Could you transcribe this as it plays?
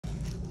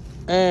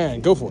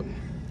And go for it.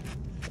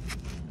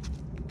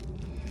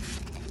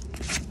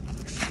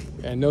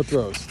 And no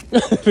throws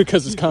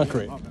because it's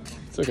concrete.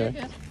 It's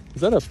okay.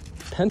 Is that a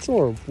pencil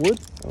or wood?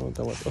 Oh,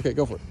 that was. Okay,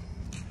 go for it.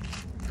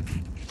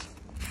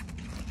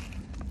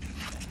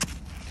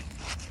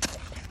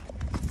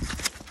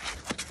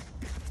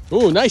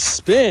 Ooh, nice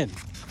spin.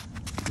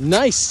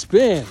 Nice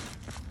spin.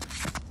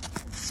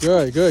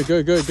 Good, good,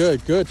 good, good,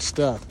 good, good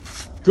stuff.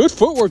 Good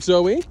footwork,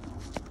 Zoe.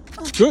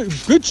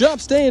 Good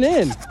job staying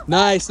in.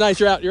 Nice, nice.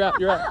 You're out, you're out,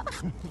 you're out.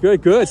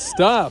 Good, good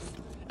stuff.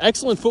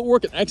 Excellent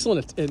footwork and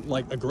excellent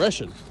like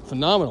aggression.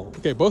 Phenomenal.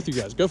 Okay, both of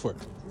you guys, go for it.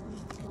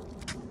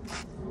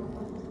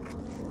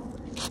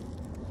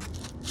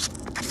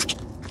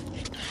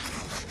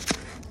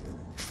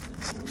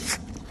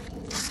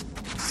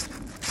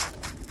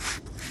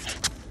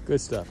 Good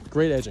stuff.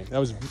 Great edging. That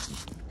was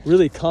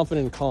really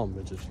confident and calm,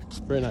 Vintij.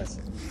 Very nice.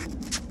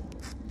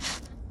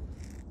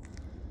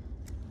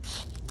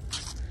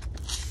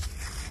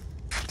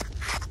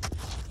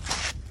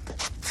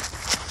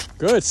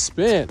 Good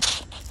spin.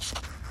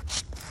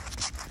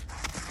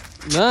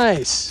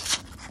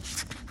 Nice.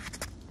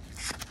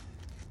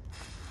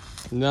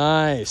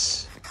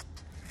 Nice.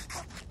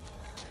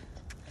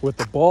 With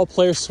the ball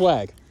player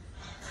swag.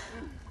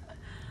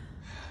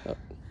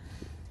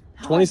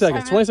 20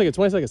 seconds, 20 seconds,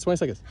 20 seconds, 20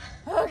 seconds.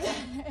 Okay.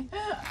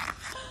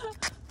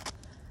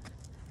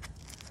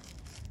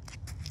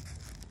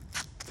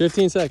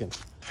 15 seconds.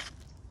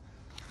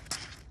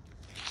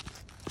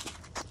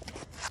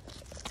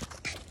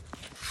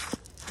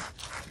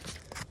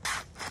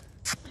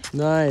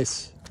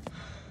 Nice.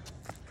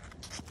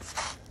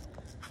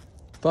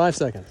 5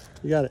 seconds.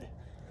 You got it.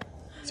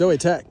 Zoe,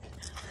 attack.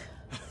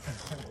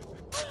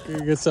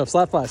 Good stuff.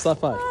 Slap 5, slap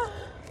 5. Oh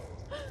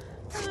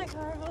my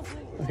God,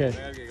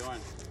 Okay.